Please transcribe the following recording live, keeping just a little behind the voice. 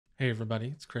Hey everybody,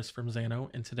 it's Chris from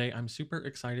Xano, and today I'm super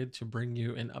excited to bring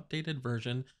you an updated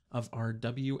version of our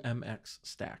WMX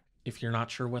stack. If you're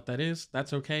not sure what that is,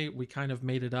 that's okay, we kind of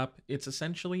made it up. It's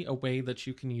essentially a way that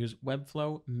you can use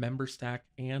Webflow, Memberstack,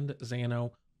 and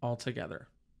Xano all together.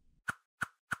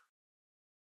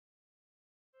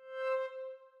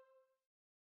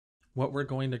 What we're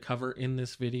going to cover in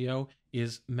this video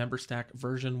is Memberstack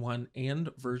version 1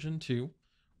 and version 2.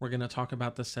 We're going to talk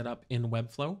about the setup in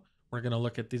Webflow. We're going to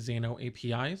look at the Xano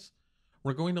APIs.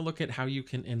 We're going to look at how you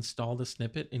can install the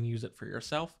snippet and use it for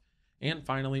yourself. And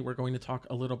finally, we're going to talk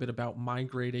a little bit about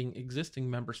migrating existing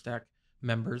Memberstack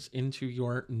members into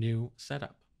your new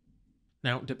setup.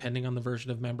 Now, depending on the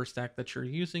version of Memberstack that you're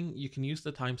using, you can use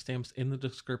the timestamps in the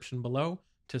description below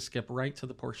to skip right to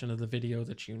the portion of the video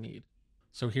that you need.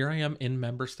 So here I am in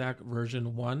Memberstack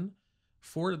version 1.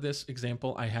 For this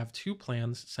example, I have two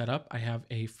plans set up. I have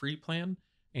a free plan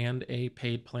and a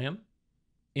paid plan.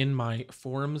 In my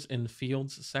forms and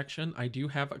fields section, I do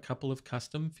have a couple of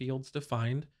custom fields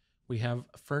defined. We have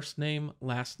first name,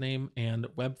 last name, and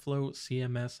Webflow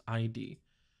CMS ID.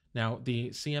 Now, the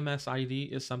CMS ID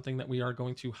is something that we are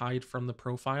going to hide from the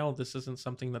profile. This isn't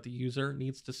something that the user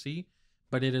needs to see,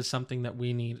 but it is something that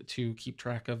we need to keep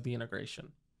track of the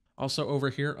integration. Also over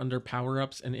here under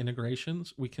power-ups and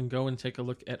integrations, we can go and take a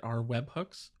look at our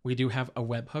webhooks. We do have a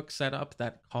webhook set up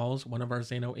that calls one of our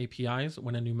Xano APIs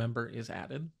when a new member is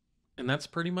added. And that's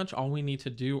pretty much all we need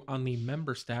to do on the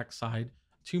Memberstack side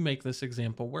to make this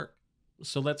example work.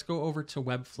 So let's go over to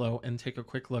Webflow and take a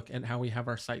quick look at how we have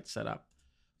our site set up.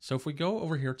 So if we go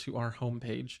over here to our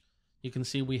homepage, you can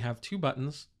see we have two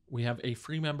buttons. We have a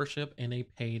free membership and a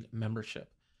paid membership.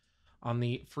 On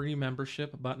the free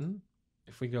membership button,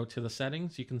 if we go to the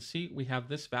settings, you can see we have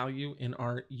this value in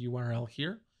our URL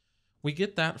here. We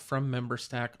get that from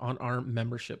Memberstack on our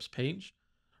memberships page,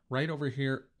 right over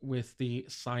here with the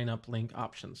sign up link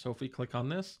option. So if we click on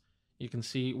this, you can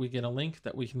see we get a link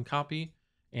that we can copy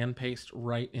and paste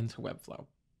right into Webflow.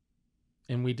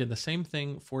 And we did the same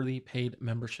thing for the paid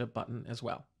membership button as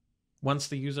well. Once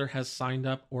the user has signed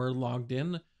up or logged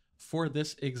in, for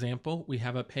this example, we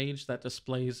have a page that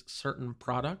displays certain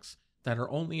products that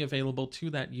are only available to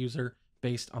that user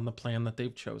based on the plan that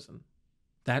they've chosen.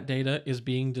 That data is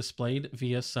being displayed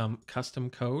via some custom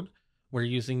code. We're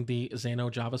using the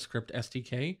Xano JavaScript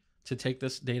SDK to take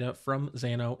this data from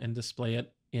Xano and display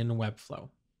it in Webflow.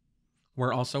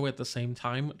 We're also at the same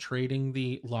time trading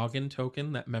the login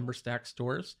token that Memberstack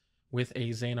stores with a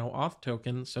Xano auth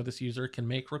token so this user can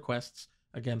make requests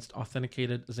against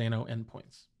authenticated Xano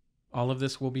endpoints. All of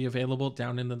this will be available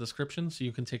down in the description so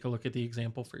you can take a look at the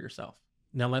example for yourself.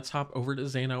 Now let's hop over to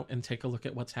Xano and take a look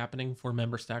at what's happening for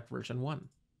Memberstack version 1.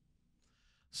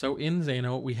 So in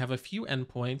Xano, we have a few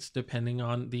endpoints depending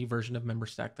on the version of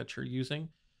Memberstack that you're using.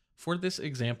 For this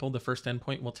example, the first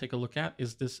endpoint we'll take a look at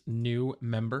is this new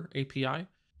member API.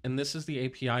 And this is the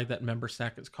API that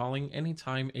Memberstack is calling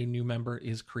anytime a new member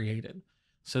is created.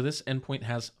 So this endpoint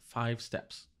has 5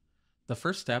 steps. The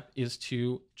first step is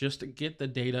to just get the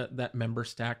data that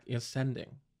Memberstack is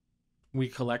sending. We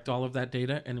collect all of that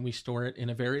data and we store it in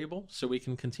a variable so we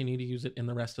can continue to use it in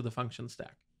the rest of the function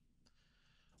stack.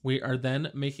 We are then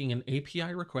making an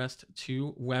API request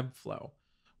to Webflow.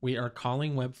 We are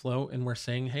calling Webflow and we're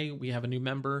saying, hey, we have a new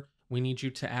member. We need you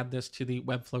to add this to the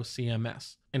Webflow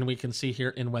CMS. And we can see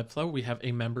here in Webflow, we have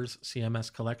a members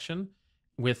CMS collection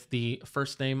with the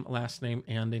first name, last name,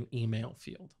 and an email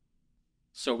field.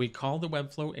 So we call the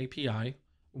Webflow API,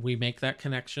 we make that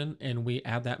connection, and we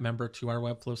add that member to our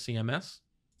Webflow CMS.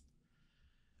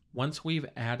 Once we've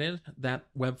added that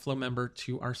Webflow member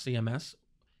to our CMS,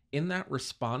 in that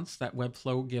response that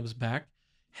Webflow gives back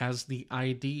has the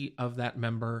ID of that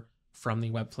member from the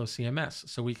Webflow CMS.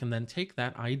 So we can then take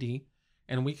that ID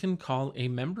and we can call a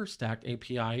Memberstack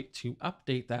API to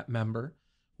update that member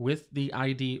with the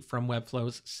ID from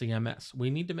Webflow's CMS. We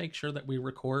need to make sure that we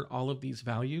record all of these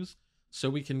values so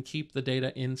we can keep the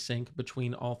data in sync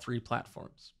between all 3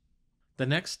 platforms. The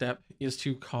next step is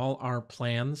to call our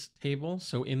plans table.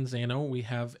 So in Xano, we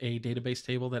have a database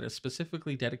table that is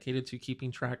specifically dedicated to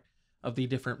keeping track of the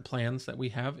different plans that we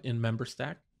have in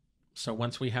Memberstack. So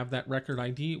once we have that record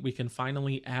ID, we can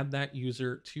finally add that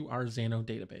user to our Xano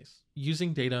database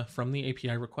using data from the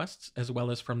API requests as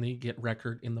well as from the get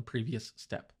record in the previous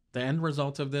step. The end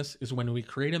result of this is when we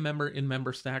create a member in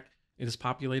Memberstack, it is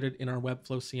populated in our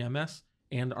Webflow CMS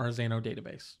and our Xano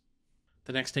database.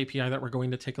 The next API that we're going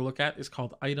to take a look at is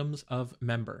called Items of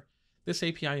Member. This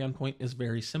API endpoint is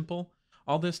very simple.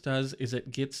 All this does is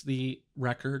it gets the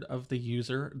record of the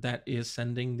user that is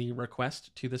sending the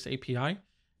request to this API,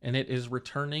 and it is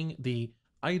returning the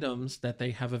items that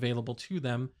they have available to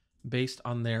them based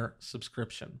on their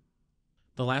subscription.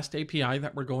 The last API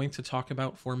that we're going to talk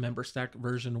about for Memberstack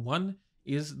version 1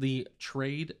 is the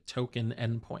trade token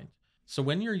endpoint. So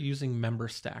when you're using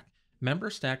Memberstack,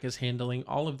 Memberstack is handling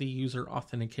all of the user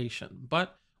authentication,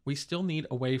 but we still need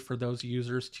a way for those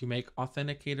users to make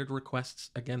authenticated requests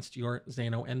against your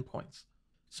Xano endpoints.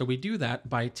 So we do that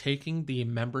by taking the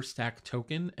Memberstack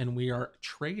token and we are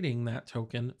trading that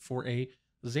token for a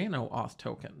Xano auth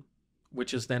token,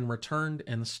 which is then returned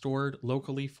and stored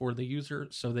locally for the user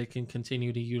so they can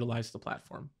continue to utilize the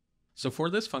platform. So for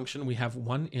this function, we have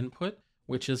one input,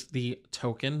 which is the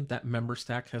token that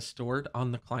Memberstack has stored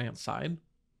on the client side.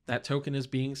 That token is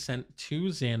being sent to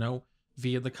Xano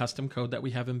via the custom code that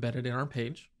we have embedded in our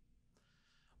page.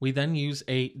 We then use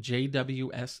a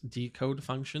JWS decode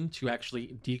function to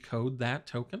actually decode that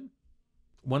token.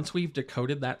 Once we've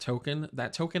decoded that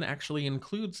token actually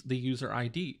includes the user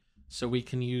ID. So we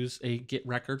can use a get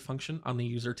record function on the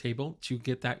user table to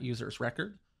get that user's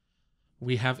record.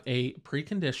 We have a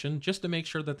precondition just to make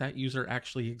sure that that user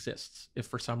actually exists. If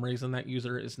for some reason that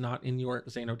user is not in your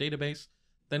Xano database,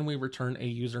 then we return a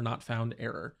user not found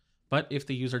error. But if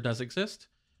the user does exist,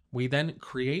 we then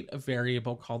create a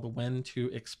variable called when to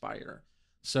expire.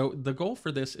 So the goal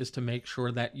for this is to make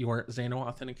sure that your Xano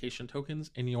authentication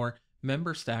tokens and your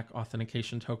Memberstack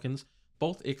authentication tokens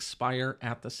both expire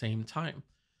at the same time.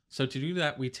 So to do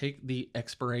that, we take the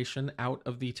expiration out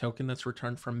of the token that's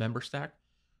returned from Memberstack.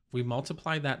 We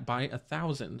multiply that by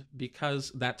 1,000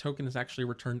 because that token is actually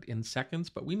returned in seconds,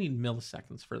 but we need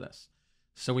milliseconds for this.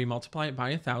 So we multiply it by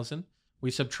 1,000. We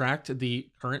subtract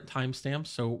the current timestamp,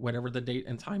 so whatever the date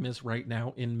and time is right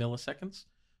now in milliseconds.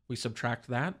 We subtract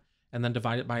that and then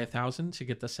divide it by 1,000 to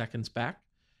get the seconds back.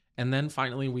 And then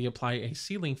finally, we apply a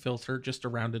ceiling filter just to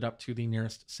round it up to the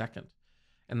nearest second.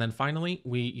 And then finally,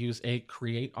 we use a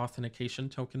create authentication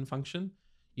token function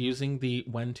using the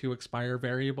when to expire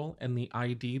variable and the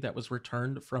ID that was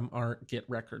returned from our get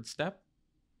record step.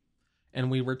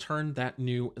 And we return that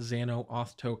new Xano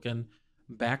auth token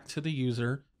back to the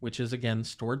user, which is again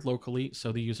stored locally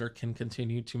so the user can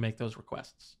continue to make those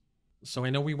requests. So I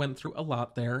know we went through a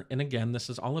lot there. And again, this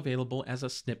is all available as a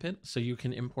snippet, so you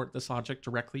can import this logic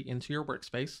directly into your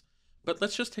workspace. But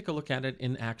let's just take a look at it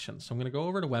in action. So I'm going to go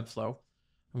over to Webflow.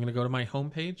 I'm going to go to my home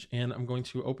page and I'm going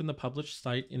to open the published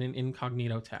site in an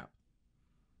incognito tab.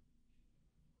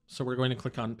 So we're going to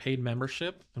click on paid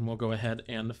membership and we'll go ahead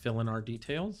and fill in our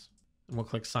details and we'll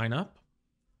click sign up.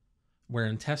 We're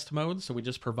in test mode, so we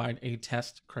just provide a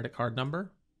test credit card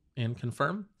number and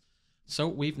confirm. So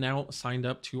we've now signed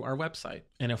up to our website.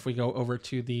 And if we go over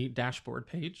to the dashboard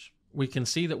page, we can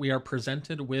see that we are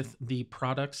presented with the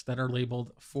products that are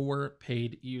labeled for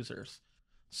paid users.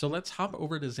 So let's hop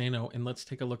over to Xano and let's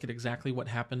take a look at exactly what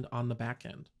happened on the back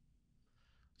end.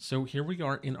 So here we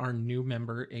are in our new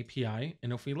member API.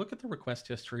 And if we look at the request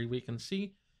history, we can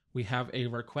see we have a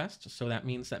request. So that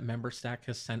means that Memberstack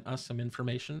has sent us some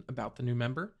information about the new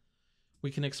member.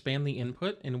 We can expand the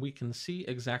input and we can see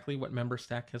exactly what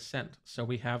Memberstack has sent. So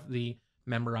we have the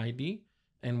member ID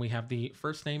and we have the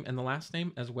first name and the last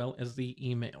name as well as the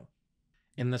email.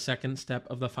 In the second step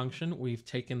of the function, we've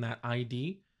taken that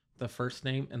ID, the first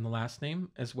name and the last name,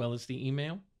 as well as the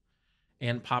email,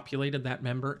 and populated that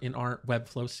member in our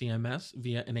Webflow CMS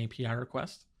via an API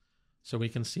request. So we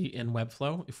can see in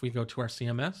Webflow, if we go to our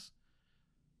CMS,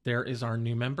 there is our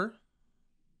new member.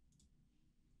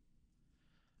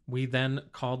 We then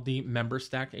called the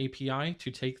Memberstack API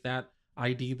to take that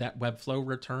ID that Webflow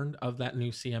returned of that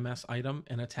new CMS item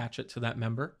and attach it to that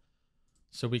member.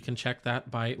 So we can check that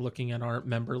by looking at our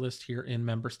member list here in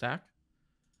Memberstack.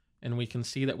 And we can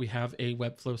see that we have a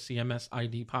Webflow CMS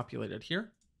ID populated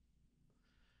here.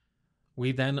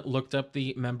 We then looked up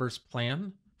the member's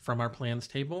plan from our plans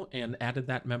table and added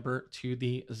that member to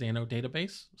the Xano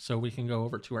database. So we can go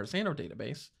over to our Xano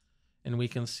database and we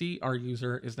can see our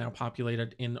user is now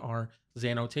populated in our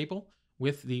Xano table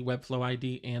with the Webflow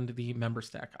ID and the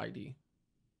Memberstack ID.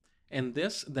 And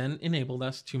this then enabled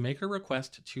us to make a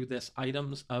request to this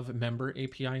items of member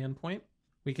API endpoint.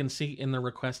 We can see in the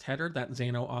request header that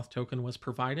Xano auth token was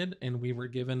provided and we were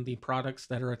given the products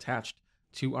that are attached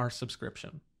to our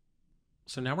subscription.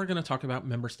 So now we're going to talk about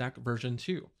Memberstack version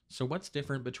 2. So what's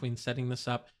different between setting this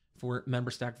up for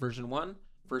Memberstack version 1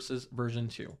 versus version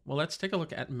 2? Well, let's take a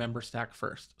look at Memberstack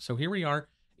first. So here we are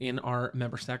in our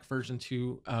Memberstack version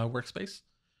 2 workspace.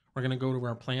 We're going to go to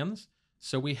our plans.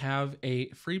 So we have a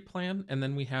free plan and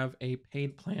then we have a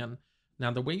paid plan.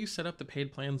 Now the way you set up the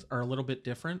paid plans are a little bit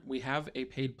different. We have a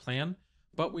paid plan,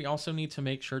 but we also need to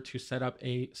make sure to set up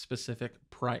a specific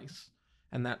price.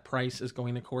 And that price is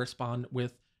going to correspond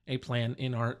with a plan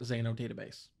in our Xano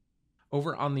database.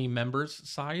 Over on the members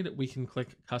side, we can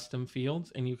click custom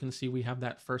fields, and you can see we have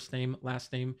that first name,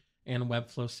 last name, and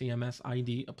Webflow CMS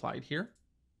ID applied here.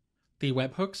 The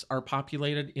webhooks are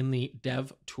populated in the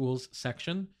Dev Tools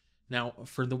section. Now,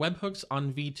 for the webhooks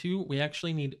on V2, we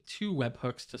actually need 2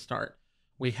 webhooks to start.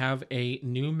 We have a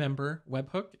new member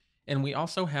webhook, and we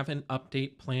also have an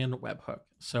update plan webhook.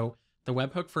 So the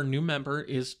webhook for new member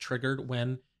is triggered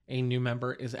when a new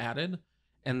member is added,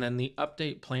 and then the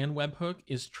update plan webhook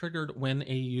is triggered when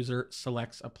a user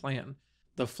selects a plan.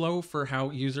 The flow for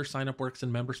how user signup works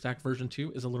in Memberstack version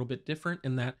 2 is a little bit different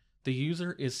in that the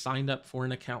user is signed up for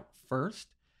an account first,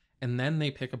 and then they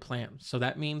pick a plan. So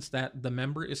that means that the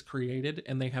member is created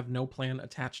and they have no plan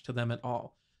attached to them at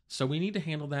all. So we need to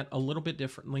handle that a little bit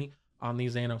differently on the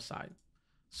Xano side.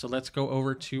 So let's go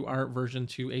over to our version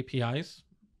 2 APIs,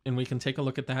 and we can take a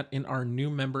look at that in our new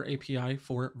member API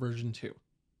for version 2.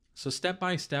 So step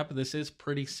by step, this is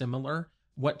pretty similar.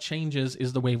 What changes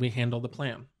is the way we handle the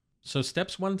plan. So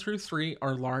steps 1 through 3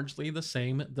 are largely the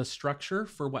same. The structure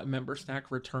for what Memberstack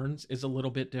returns is a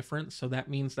little bit different. So that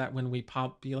means that when we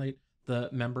populate the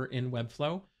member in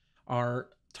Webflow, our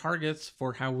targets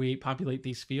for how we populate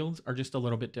these fields are just a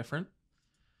little bit different.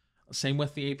 Same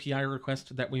with the API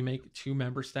request that we make to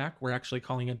Memberstack. We're actually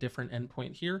calling a different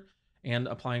endpoint here and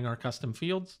applying our custom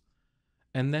fields.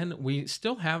 And then we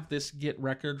still have this get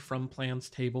record from plans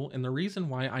table. And the reason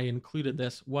why I included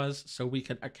this was so we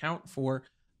could account for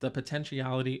the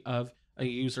potentiality of a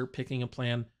user picking a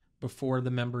plan before the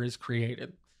member is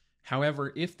created.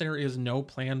 However, if there is no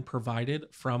plan provided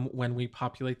from when we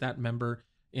populate that member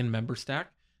in Memberstack,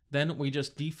 then we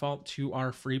just default to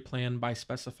our free plan by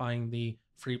specifying the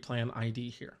free plan ID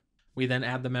here. We then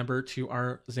add the member to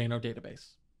our Xano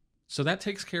database. So that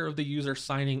takes care of the user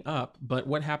signing up, but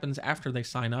what happens after they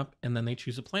sign up and then they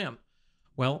choose a plan?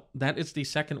 Well, that is the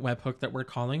second webhook that we're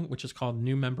calling, which is called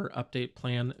new member update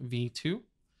plan v2.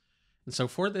 And so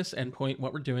for this endpoint,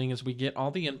 what we're doing is we get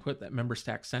all the input that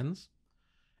Memberstack sends.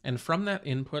 And from that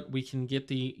input, we can get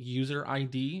the user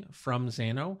ID from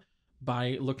Xano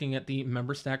by looking at the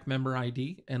Memberstack member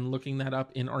ID and looking that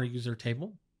up in our user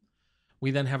table.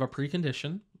 We then have a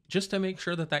precondition just to make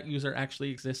sure that that user actually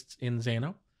exists in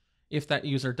Xano. If that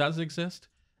user does exist,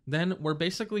 then we're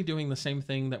basically doing the same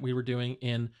thing that we were doing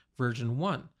in version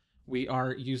 1. We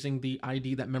are using the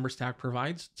ID that Memberstack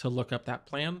provides to look up that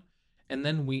plan, and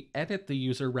then we edit the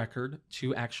user record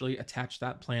to actually attach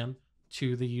that plan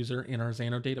to the user in our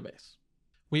Xano database.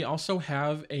 We also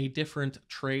have a different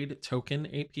trade token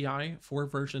API for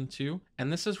version 2,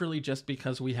 and this is really just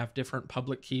because we have different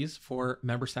public keys for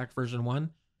Memberstack version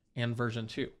 1 and version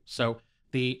 2. So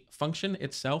the function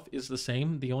itself is the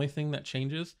same. The only thing that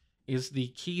changes is the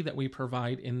key that we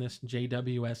provide in this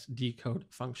JWS decode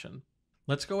function.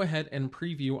 Let's go ahead and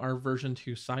preview our version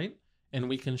 2 site, and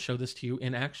we can show this to you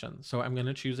in action. So I'm going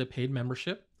to choose a paid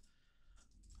membership.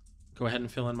 Go ahead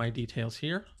and fill in my details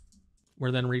here.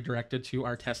 We're then redirected to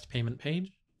our test payment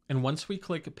page. And once we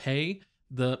click pay,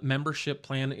 the membership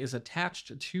plan is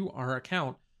attached to our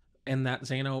account, and that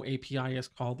Xano API is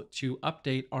called to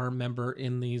update our member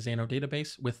in the Xano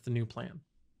database with the new plan.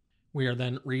 We are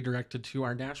then redirected to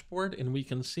our dashboard, and we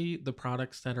can see the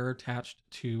products that are attached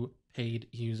to paid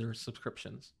user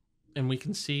subscriptions. And we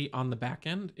can see on the back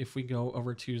end, if we go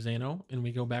over to Xano and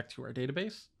we go back to our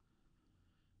database,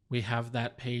 we have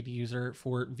that paid user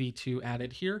for V2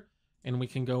 added here, and we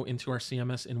can go into our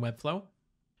CMS in Webflow,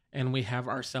 and we have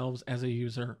ourselves as a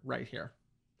user right here.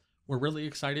 We're really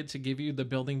excited to give you the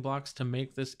building blocks to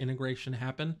make this integration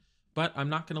happen, but I'm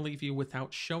not going to leave you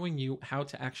without showing you how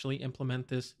to actually implement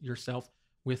this yourself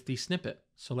with the snippet.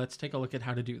 So let's take a look at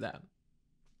how to do that.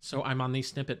 So I'm on the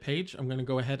snippet page. I'm going to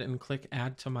go ahead and click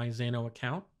add to my Xano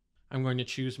account. I'm going to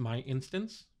choose my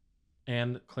instance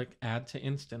and click add to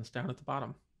instance down at the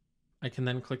bottom. I can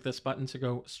then click this button to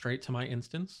go straight to my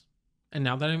instance. And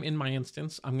now that I'm in my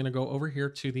instance, I'm going to go over here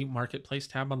to the marketplace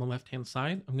tab on the left-hand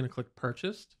side. I'm going to click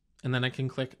purchased, and then I can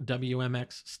click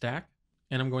WMX stack,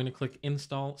 and I'm going to click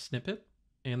install snippet,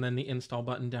 and then the install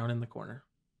button down in the corner.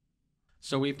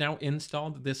 So we've now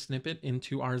installed this snippet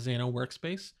into our Xano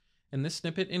workspace, and this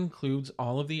snippet includes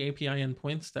all of the API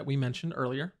endpoints that we mentioned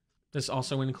earlier. This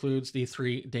also includes the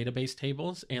 3 database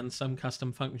tables and some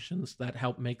custom functions that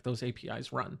help make those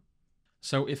APIs run.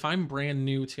 So if I'm brand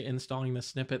new to installing the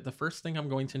snippet, the first thing I'm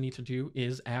going to need to do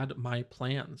is add my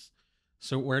plans.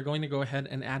 So we're going to go ahead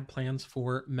and add plans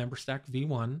for Memberstack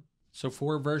V1. So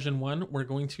for version 1, we're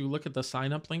going to look at the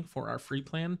sign up link for our free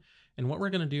plan. And what we're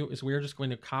going to do is we're just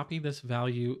going to copy this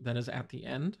value that is at the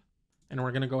end, and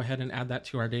we're going to go ahead and add that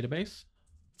to our database.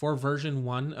 For version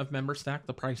 1 of Memberstack,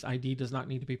 the price ID does not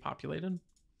need to be populated.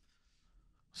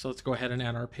 So let's go ahead and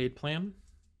add our paid plan.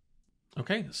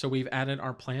 Okay, so we've added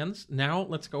our plans. Now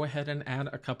let's go ahead and add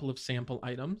a couple of sample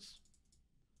items.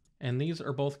 And these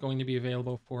are both going to be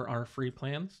available for our free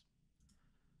plans.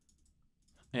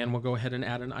 And we'll go ahead and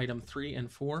add an item 3 and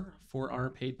 4 for our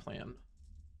paid plan.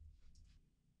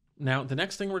 Now, the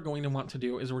next thing we're going to want to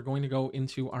do is we're going to go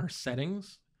into our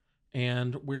settings,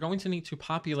 and we're going to need to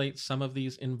populate some of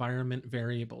these environment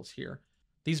variables here.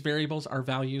 These variables are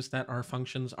values that our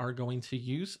functions are going to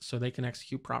use so they can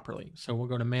execute properly. So we'll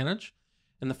go to manage,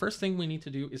 and the first thing we need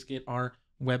to do is get our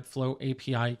Webflow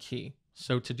API key.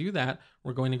 So to do that,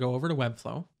 we're going to go over to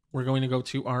Webflow. We're going to go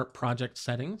to our project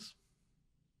settings.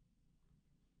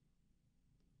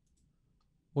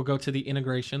 We'll go to the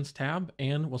integrations tab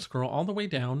and we'll scroll all the way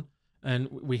down, and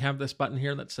we have this button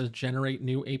here that says generate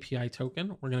new API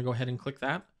token. We're going to go ahead and click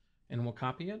that, and we'll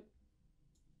copy it.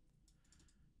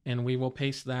 And we will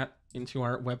paste that into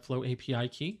our Webflow API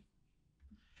key.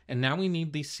 And now we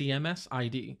need the CMS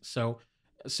ID. So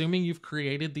assuming you've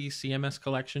created the CMS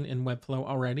collection in Webflow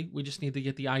already, we just need to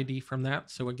get the ID from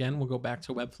that. So again, we'll go back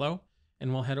to Webflow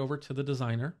and we'll head over to the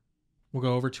designer. We'll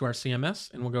go over to our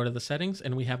CMS and we'll go to the settings,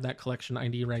 and we have that collection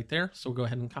ID right there. So we'll go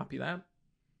ahead and copy that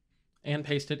and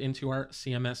paste it into our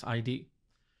CMS ID.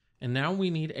 And now we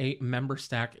need a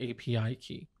Memberstack API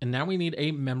key. And now we need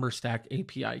a Memberstack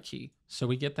API key. So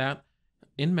we get that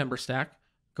in Memberstack,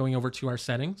 going over to our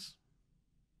settings.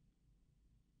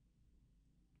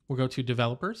 We'll go to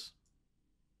developers,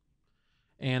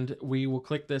 and we will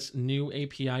click this new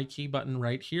API key button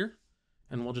right here.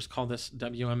 And we'll just call this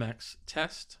WMX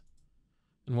test.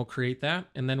 And we'll create that.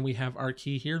 And then we have our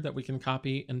key here that we can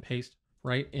copy and paste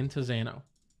right into Xano.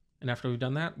 And after we've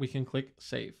done that, we can click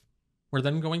save. We're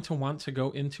then going to want to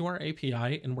go into our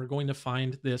API, and we're going to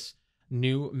find this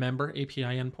new member API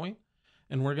endpoint.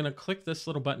 And we're going to click this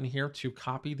little button here to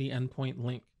copy the endpoint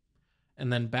link.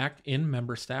 And then back in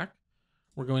Memberstack,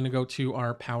 we're going to go to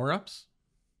our power-ups,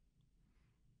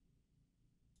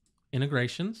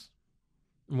 integrations,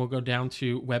 and we'll go down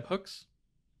to webhooks.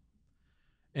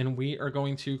 And we are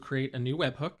going to create a new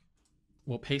webhook.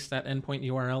 We'll paste that endpoint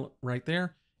URL right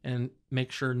there and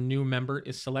make sure new member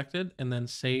is selected, and then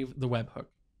save the webhook.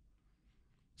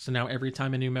 So now every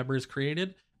time a new member is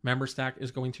created, Memberstack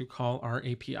is going to call our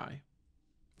API.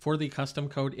 For the custom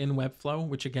code in Webflow,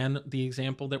 which again, the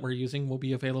example that we're using will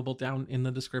be available down in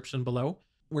the description below.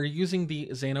 We're using the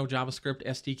Xano JavaScript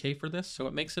SDK for this, so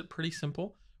it makes it pretty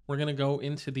simple. We're going to go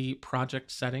into the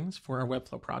project settings for our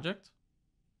Webflow project.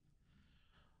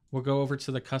 We'll go over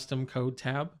to the custom code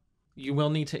tab. You will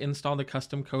need to install the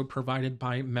custom code provided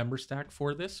by Memberstack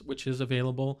for this, which is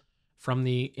available from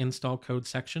the install code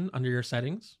section under your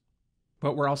settings.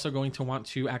 But we're also going to want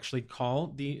to actually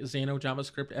call the Xano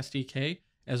JavaScript SDK,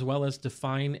 as well as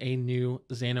define a new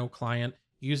Xano client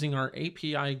using our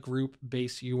API group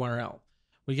base URL.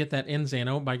 We get that in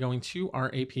Xano by going to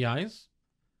our APIs.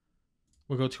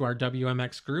 We'll go to our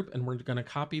WMX group, and we're going to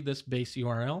copy this base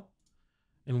URL,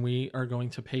 and we are going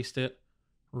to paste it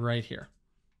right here.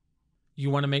 You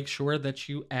want to make sure that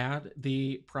you add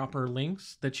the proper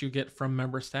links that you get from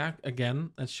Memberstack.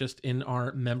 Again, that's just in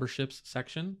our memberships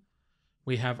section.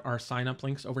 We have our sign up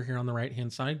links over here on the right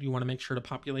hand side. You want to make sure to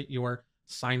populate your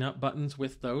sign up buttons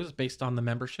with those based on the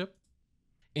membership.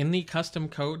 In the custom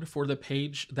code for the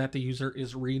page that the user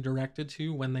is redirected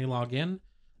to when they log in,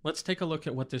 let's take a look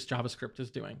at what this JavaScript is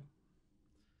doing.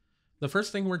 The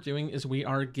first thing we're doing is we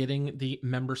are getting the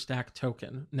Memberstack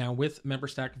token. Now with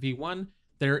Memberstack v1,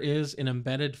 there is an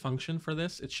embedded function for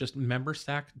this. It's just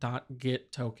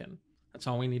memberstack.get token. That's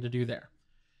all we need to do there.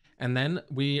 And then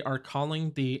we are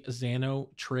calling the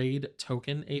Xano trade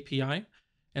token API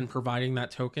and providing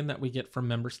that token that we get from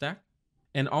Memberstack.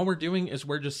 And all we're doing is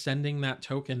we're just sending that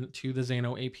token to the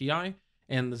Xano API,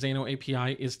 and the Xano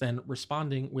API is then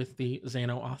responding with the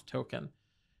Xano auth token.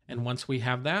 And once we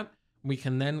have that, we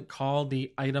can then call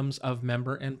the items of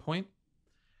member endpoint.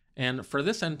 And for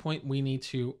this endpoint, we need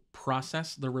to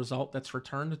process the result that's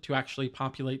returned to actually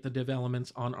populate the div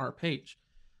elements on our page.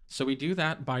 So we do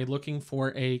that by looking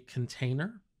for a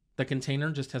container. The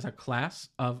container just has a class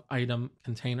of item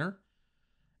container.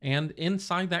 And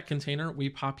inside that container, we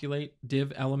populate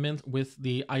div element with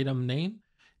the item name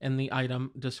and the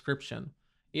item description.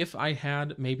 If I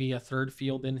had maybe a third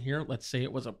field in here, let's say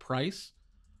it was a price,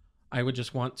 I would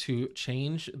just want to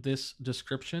change this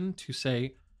description to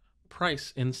say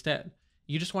price instead.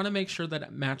 You just want to make sure that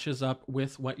it matches up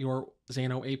with what your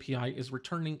Xano API is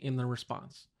returning in the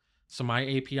response. So my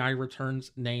API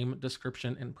returns name,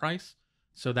 description, and price.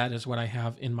 So that is what I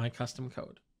have in my custom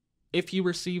code. If you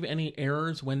receive any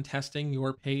errors when testing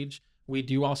your page We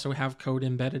do also have code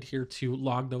embedded here to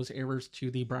log those errors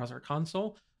to the browser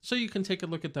console, so you can take a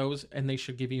look at those and they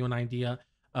should give you an idea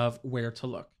of where to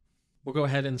look. We'll go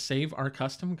ahead and save our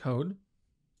custom code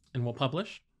and we'll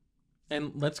publish.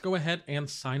 And let's go ahead and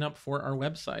sign up for our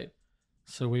website.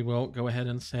 So we will go ahead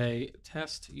and say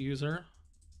test user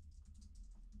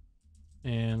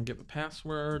and give a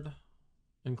password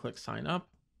and click sign up.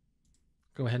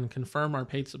 Go ahead and confirm our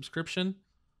paid subscription.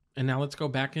 And now let's go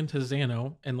back into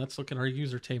Xano and let's look at our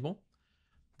user table.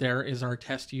 There is our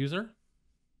test user.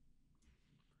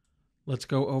 Let's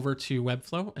go over to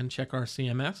Webflow and check our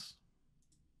CMS.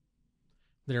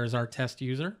 There is our test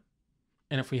user.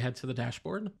 And if we head to the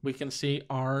dashboard, we can see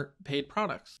our paid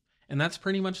products. And that's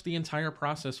pretty much the entire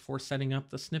process for setting up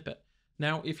the snippet.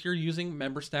 Now, if you're using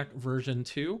Memberstack version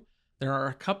 2, there are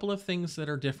a couple of things that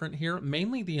are different here,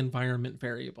 mainly the environment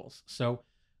variables. So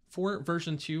for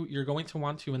version 2, you're going to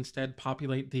want to instead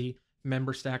populate the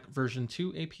Memberstack version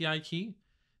 2 API key,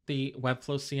 the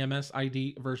Webflow CMS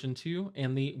ID version 2,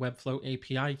 and the Webflow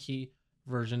API key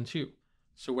version 2.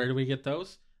 So where do we get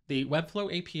those? The Webflow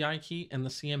API key and the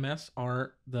CMS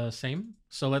are the same.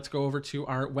 So let's go over to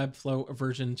our Webflow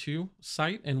version 2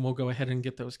 site and we'll go ahead and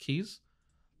get those keys.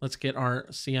 Let's get our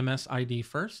CMS ID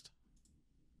first.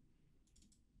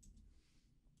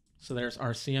 So there's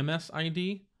our CMS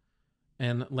ID,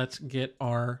 and let's get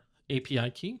our API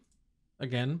key,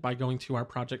 again, by going to our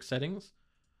project settings,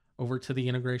 over to the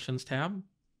integrations tab,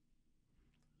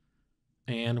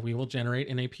 and we will generate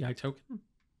an API token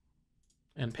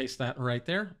and paste that right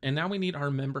there. And now we need our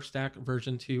Memberstack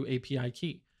version 2 API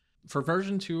key. For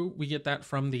version 2, we get that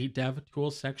from the dev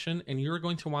tools section, and you're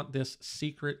going to want this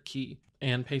secret key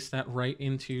and paste that right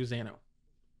into Xano.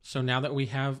 So now that we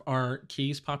have our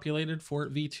keys populated for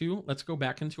V2, let's go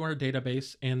back into our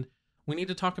database and we need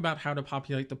to talk about how to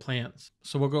populate the plans.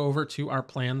 So we'll go over to our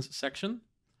plans section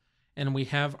and we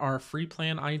have our free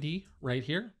plan ID right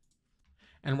here.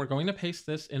 And we're going to paste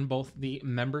this in both the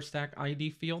Memberstack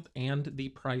ID field and the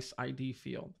price ID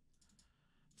field.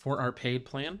 For our paid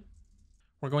plan,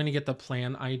 we're going to get the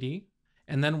plan ID.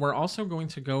 And then we're also going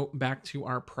to go back to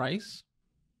our price.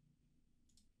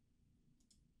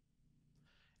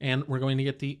 And we're going to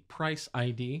get the price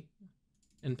ID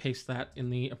and paste that in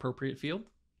the appropriate field.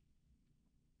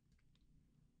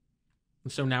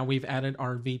 And so now we've added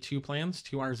our V2 plans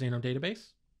to our Xano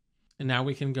database. And now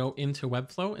we can go into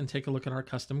Webflow and take a look at our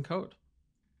custom code.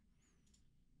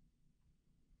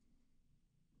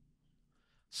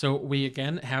 So we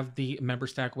again have the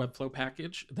Memberstack Webflow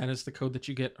package. That is the code that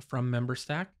you get from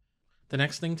Memberstack. The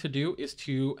next thing to do is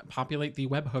to populate the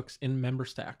webhooks in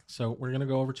Memberstack. So we're going to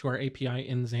go over to our API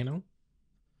in Xano.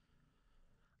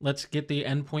 Let's get the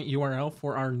endpoint URL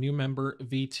for our new member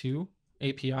V2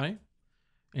 API.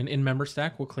 And in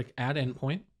Memberstack, we'll click Add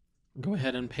Endpoint. Go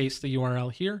ahead and paste the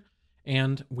URL here.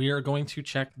 And we are going to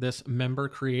check this member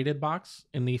created box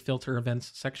in the filter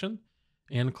events section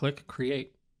and click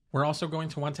Create. We're also going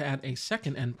to want to add a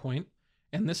second endpoint.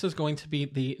 And this is going to be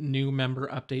the new member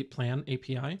update plan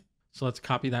API. So let's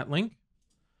copy that link,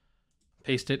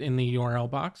 paste it in the URL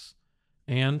box,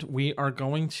 and we are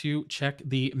going to check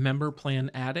the member plan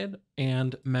added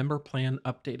and member plan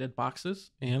updated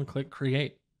boxes and click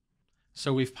create.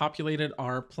 So we've populated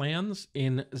our plans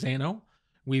in Xano.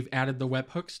 We've added the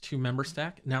webhooks to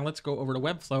Memberstack. Now let's go over to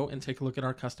Webflow and take a look at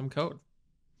our custom code.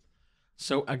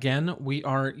 So again, we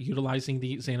are utilizing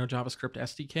the Xano JavaScript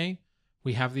SDK.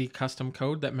 We have the custom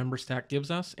code that Memberstack gives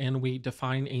us, and we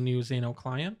define a new Xano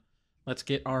client. Let's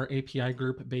get our API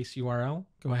group base URL.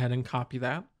 Go ahead and copy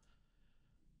that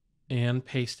and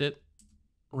paste it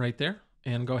right there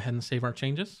and go ahead and save our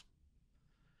changes.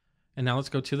 And now let's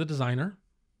go to the designer.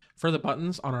 For the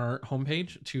buttons on our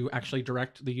homepage to actually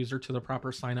direct the user to the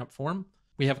proper sign up form,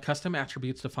 we have custom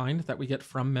attributes defined that we get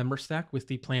from Memberstack with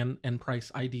the plan and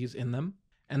price IDs in them.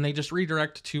 And they just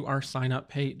redirect to our sign up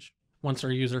page. Once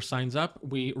our user signs up,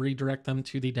 we redirect them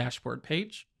to the dashboard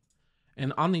page.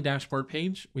 And on the dashboard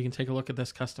page, we can take a look at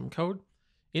this custom code.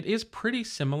 It is pretty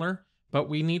similar, but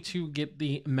we need to get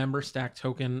the Memberstack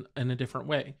token in a different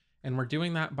way. And we're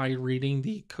doing that by reading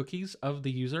the cookies of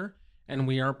the user, and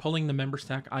we are pulling the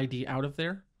Memberstack ID out of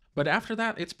there. But after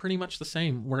that, it's pretty much the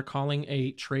same. We're calling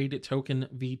a trade token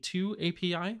V2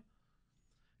 API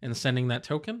and sending that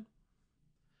token.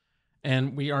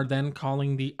 And we are then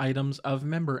calling the items of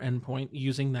member endpoint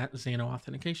using that Xano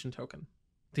authentication token.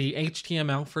 The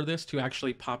HTML for this to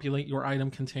actually populate your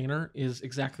item container is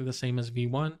exactly the same as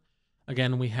V1.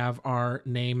 Again, we have our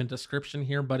name and description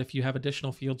here, but if you have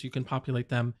additional fields, you can populate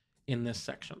them in this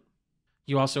section.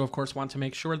 You also, of course, want to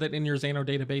make sure that in your Xano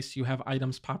database, you have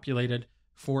items populated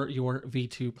for your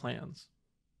V2 plans.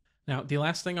 Now, the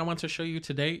last thing I want to show you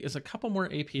today is a couple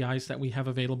more APIs that we have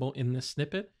available in this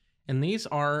snippet. And these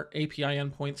are API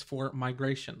endpoints for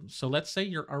migration. So let's say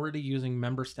you're already using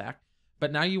Memberstack,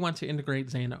 but now you want to integrate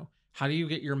Xano. How do you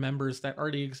get your members that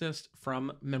already exist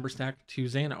from Memberstack to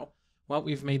Xano? Well,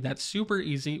 we've made that super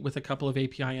easy with a couple of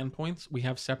API endpoints. We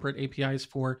have separate APIs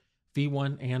for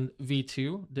V1 and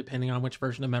V2, depending on which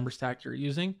version of Memberstack you're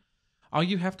using. All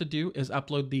you have to do is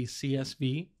upload the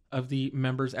CSV of the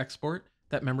members export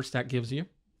that Memberstack gives you.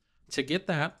 To get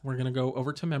that, we're going to go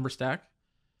over to Memberstack.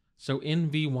 So in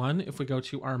V1, if we go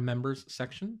to our members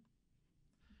section,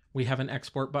 we have an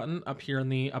export button up here in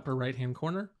the upper right-hand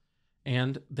corner,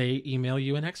 and they email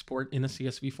you an export in a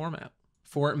CSV format.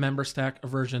 For Memberstack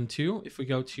version 2, if we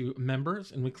go to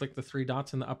members and we click the three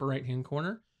dots in the upper right-hand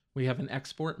corner, we have an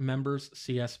export members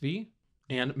CSV,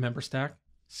 and Memberstack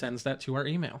sends that to our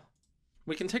email.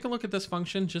 We can take a look at this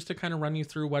function just to kind of run you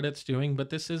through what it's doing, but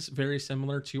this is very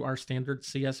similar to our standard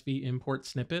CSV import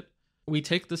snippet. We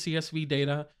take the CSV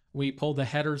data, we pull the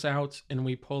headers out, and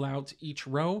we pull out each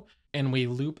row, and we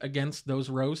loop against those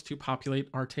rows to populate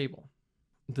our table.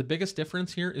 The biggest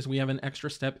difference here is we have an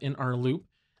extra step in our loop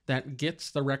that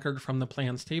gets the record from the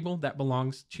plans table that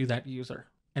belongs to that user.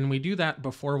 And we do that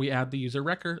before we add the user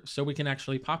record, so we can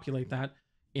actually populate that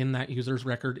in that user's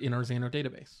record in our Xano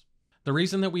database. The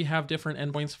reason that we have different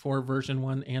endpoints for version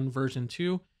 1 and version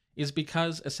 2 is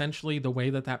because essentially the way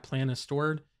that that plan is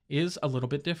stored is a little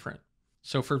bit different.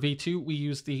 So for V2, we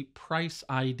use the price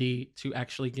ID to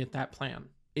actually get that plan.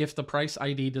 If the price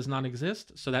ID does not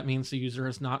exist, so that means the user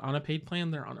is not on a paid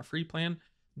plan, they're on a free plan,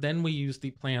 then we use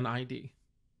the plan ID.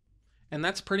 And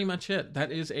that's pretty much it.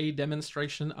 That is a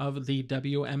demonstration of the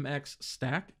WMX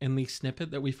stack and the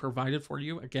snippet that we've provided for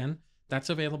you. Again, that's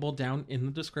available down in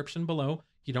the description below.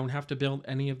 You don't have to build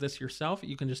any of this yourself.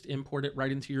 You can just import it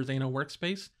right into your Xano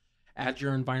workspace, add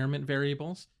your environment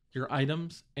variables, your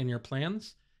items, and your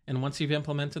plans. And once you've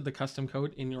implemented the custom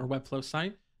code in your Webflow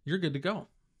site, you're good to go.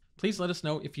 Please let us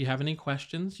know if you have any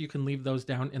questions. You can leave those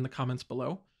down in the comments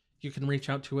below. You can reach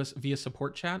out to us via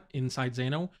support chat inside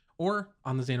Xano or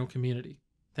on the Xano community.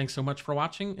 Thanks so much for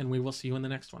watching, and we will see you in the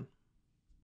next one.